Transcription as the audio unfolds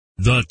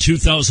The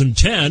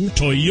 2010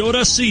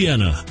 Toyota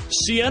Sienna.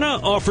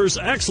 Sienna offers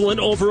excellent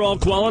overall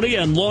quality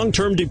and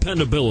long-term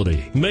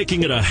dependability,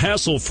 making it a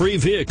hassle-free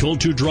vehicle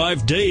to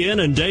drive day in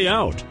and day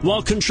out,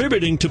 while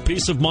contributing to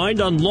peace of mind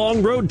on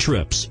long road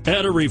trips.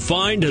 Add a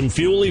refined and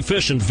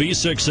fuel-efficient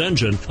V6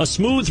 engine, a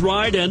smooth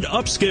ride, and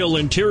upscale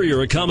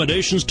interior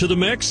accommodations to the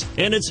mix,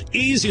 and it's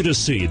easy to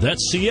see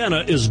that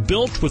Sienna is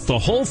built with the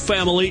whole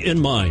family in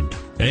mind.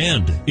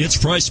 And it's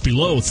priced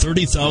below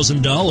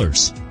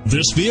 $30,000.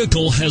 This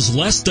vehicle has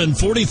less than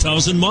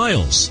 40,000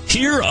 miles.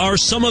 Here are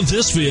some of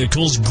this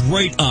vehicle's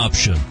great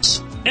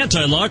options: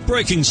 anti-lock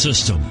braking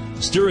system,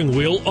 steering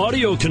wheel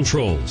audio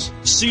controls,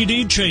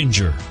 CD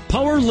changer,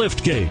 power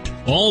liftgate,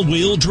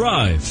 all-wheel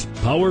drive,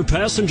 power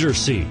passenger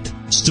seat,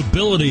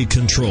 stability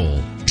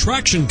control,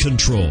 traction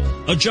control,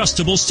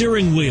 adjustable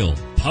steering wheel,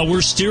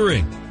 power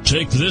steering.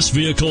 Take this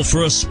vehicle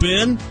for a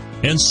spin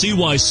and see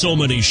why so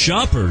many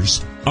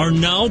shoppers are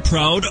now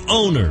proud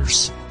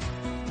owners.